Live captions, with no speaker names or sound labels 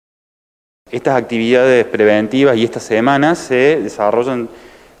Estas actividades preventivas y estas semanas se desarrollan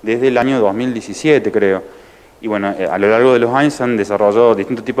desde el año 2017, creo. Y bueno, a lo largo de los años se han desarrollado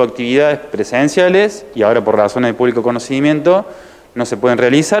distintos tipos de actividades presenciales y ahora por razones de público conocimiento no se pueden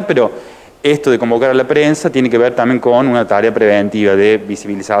realizar, pero esto de convocar a la prensa tiene que ver también con una tarea preventiva de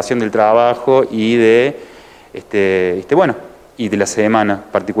visibilización del trabajo y de, y de la semana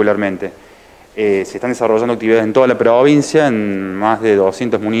particularmente. Se están desarrollando actividades en toda la provincia, en más de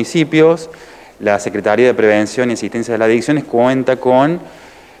 200 municipios. La Secretaría de Prevención y Asistencia de las Adicciones cuenta con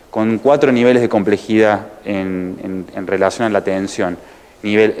 4 niveles de complejidad en relación a la atención.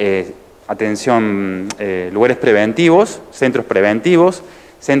 Lugares preventivos,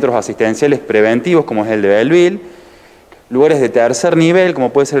 centros asistenciales preventivos, como es el de Belleville, lugares de tercer nivel,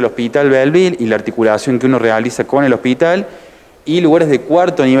 como puede ser el Hospital Belleville y la articulación que uno realiza con el hospital, y lugares de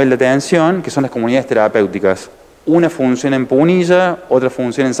cuarto nivel de atención, que son las comunidades terapéuticas. Una funciona en Punilla, otra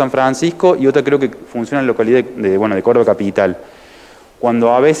funciona en San Francisco y otra creo que funciona en la localidad de Córdoba Capital.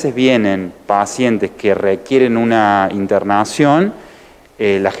 Cuando a veces vienen pacientes que requieren una internación,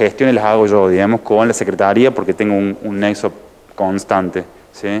 las gestiones las hago yo, digamos, con la Secretaría porque tengo un nexo constante,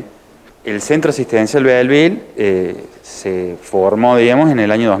 ¿sí? El Centro Asistencial Belleville se formó, digamos, en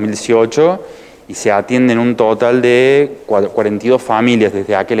el año 2018 y se atienden un total de 42 familias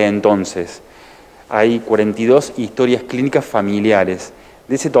desde aquel entonces. Hay 42 historias clínicas familiares.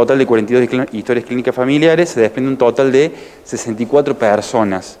 De ese total de 42 historias clínicas familiares se desprende un total de 64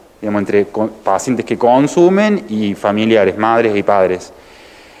 personas, digamos, entre pacientes que consumen y familiares, madres y padres.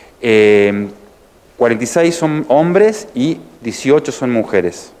 46 son hombres y 18 son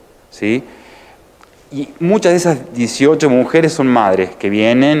mujeres, ¿sí? Y muchas de esas 18 mujeres son madres que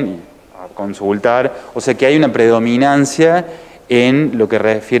vienen a consultar, o sea que hay una predominancia en lo que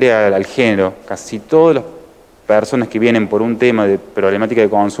refiere al género. Casi todas las personas que vienen por un tema de problemática de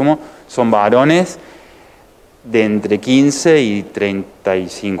consumo son varones de entre 15 y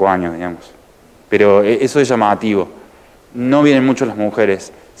 35 años, digamos. Pero eso es llamativo. No vienen mucho las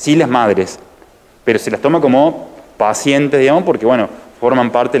mujeres, sí las madres, pero se las toma como pacientes, digamos, porque, bueno,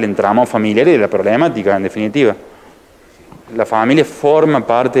 forman parte del entramado familiar y de la problemática, en definitiva. La familia forma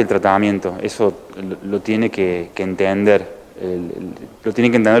parte del tratamiento, eso lo tiene que entender. Lo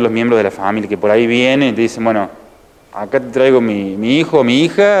tienen que entender los miembros de la familia, que por ahí vienen y te dicen, bueno, acá te traigo mi hijo o mi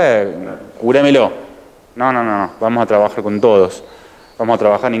hija, cúramelo. No, vamos a trabajar con todos. Vamos a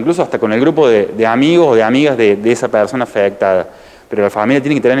trabajar incluso hasta con el grupo de amigos o de amigas de esa persona afectada. Pero la familia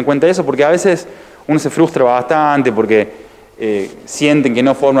tiene que tener en cuenta eso porque a veces uno se frustra bastante porque sienten que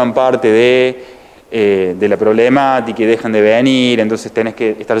no forman parte de la problemática y dejan de venir, entonces tenés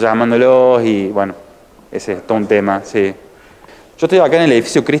que estar llamándolos y bueno, ese es todo un tema, sí. Yo estoy acá en el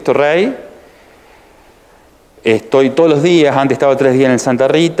edificio Cristo Rey, estoy todos los días, antes estaba 3 días en el Santa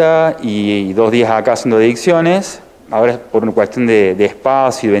Rita y 2 días acá haciendo adicciones, ahora por una cuestión de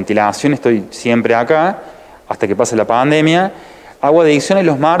espacio y de ventilación estoy siempre acá, hasta que pase la pandemia. Hago adicciones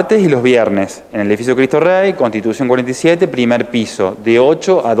los martes y los viernes, en el edificio Cristo Rey, Constitución 47, primer piso, de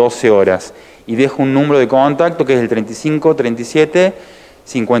 8 a 12 horas. Y dejo un número de contacto que es el 35 37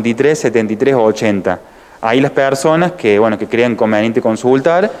 53 73 80. Ahí las personas que crean conveniente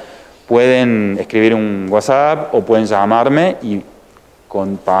consultar pueden escribir un WhatsApp o pueden llamarme y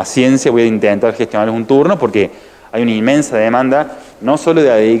con paciencia voy a intentar gestionarles un turno porque hay una inmensa demanda, no solo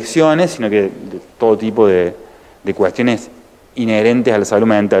de adicciones, sino que de todo tipo de cuestiones inherentes a la salud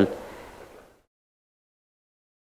mental.